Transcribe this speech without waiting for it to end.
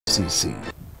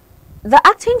EFCC. The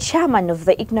acting chairman of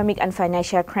the Economic and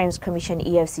Financial Crimes Commission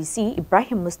EFCC,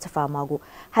 Ibrahim Mustafa Magu,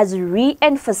 has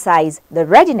re-emphasized the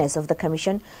readiness of the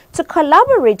commission to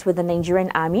collaborate with the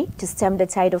Nigerian army to stem the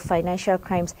tide of financial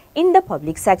crimes in the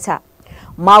public sector.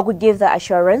 Magu gave the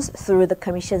assurance through the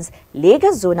commission's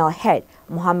Lagos zonal head,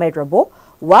 Mohammed Rabo,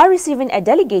 while receiving a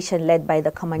delegation led by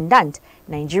the Commandant,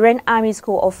 Nigerian Army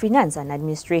School of Finance and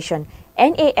Administration,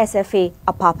 NASFA,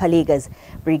 Apapa Lagos,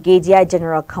 Brigadier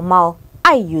General Kamal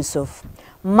Yusuf.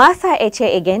 Martha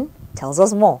Eche again tells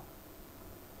us more.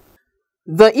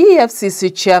 The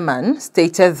EFCC chairman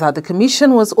stated that the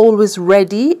commission was always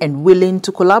ready and willing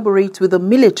to collaborate with the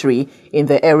military in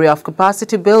the area of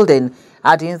capacity building,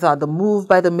 adding that the move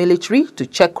by the military to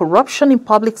check corruption in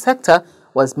public sector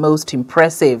was most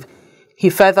impressive. He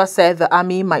further said the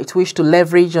army might wish to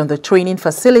leverage on the training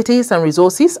facilities and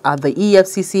resources at the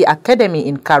EFCC Academy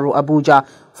in Karo, Abuja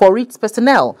for its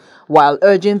personnel, while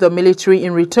urging the military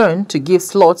in return to give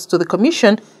slots to the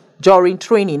commission during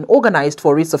training organized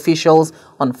for its officials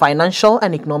on financial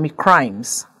and economic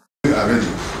crimes. We are ready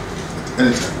at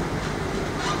any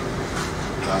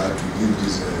time to give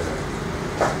this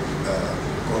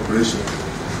cooperation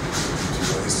to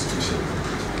your institution.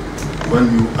 When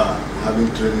you are having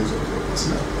trainings of your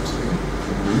personnel,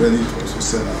 we are ready to also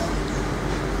send our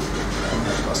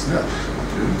personnel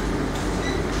to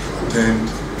attend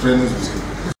trainings with you.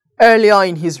 Earlier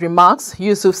in his remarks,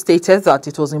 Yusuf stated that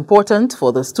it was important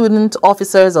for the student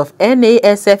officers of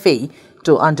NASFA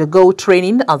to undergo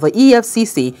training at the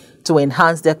EFCC to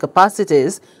enhance their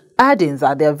capacities, adding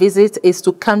that their visit is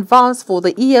to canvass for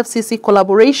the EFCC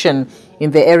collaboration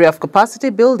in the area of capacity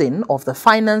building of the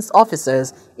finance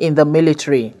officers in the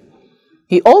military.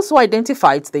 He also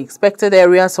identified the expected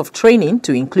areas of training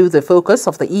to include the focus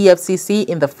of the EFCC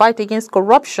in the fight against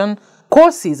corruption,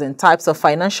 courses and types of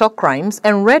financial crimes,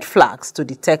 and red flags to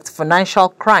detect financial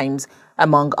crimes,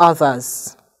 among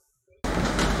others.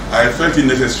 I felt it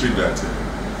necessary that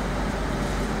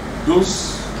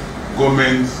those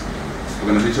government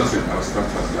organizations and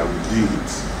parastatals that we deal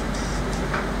with,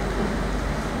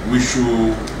 we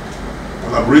should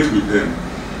collaborate with them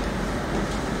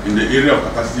in the area of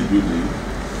capacity building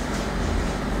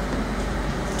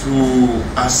to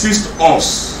assist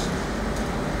us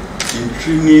in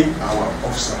training our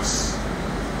officers,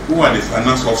 who are the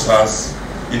finance officers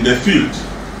in the field.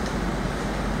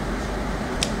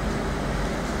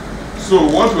 So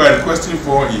what we are requesting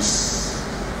for is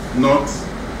not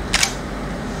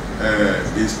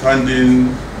a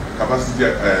standing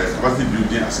capacity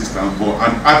building assistance, but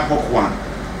an ad hoc one.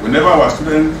 Whenever our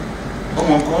students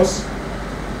come on course,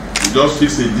 we just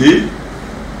fix a day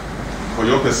for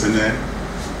your personnel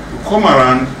to come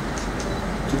around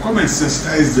to come and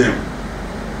sensitize them.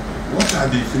 What are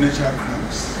the financial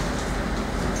crimes?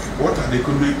 What are the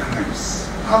economic crimes?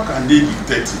 How can they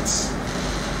detect it?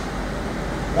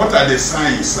 What are the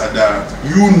signs that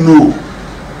you know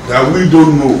that we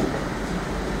don't know?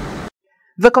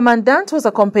 The commandant was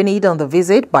accompanied on the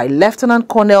visit by Lieutenant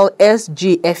Colonel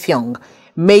S.G. Efyong,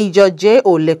 Major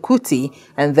J.O. Lekuti,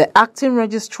 and the acting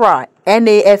registrar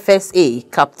NAFSA,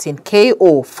 Captain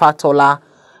K.O. Fatola.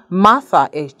 Martha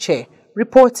Eche,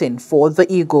 reporting for The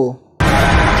Eagle.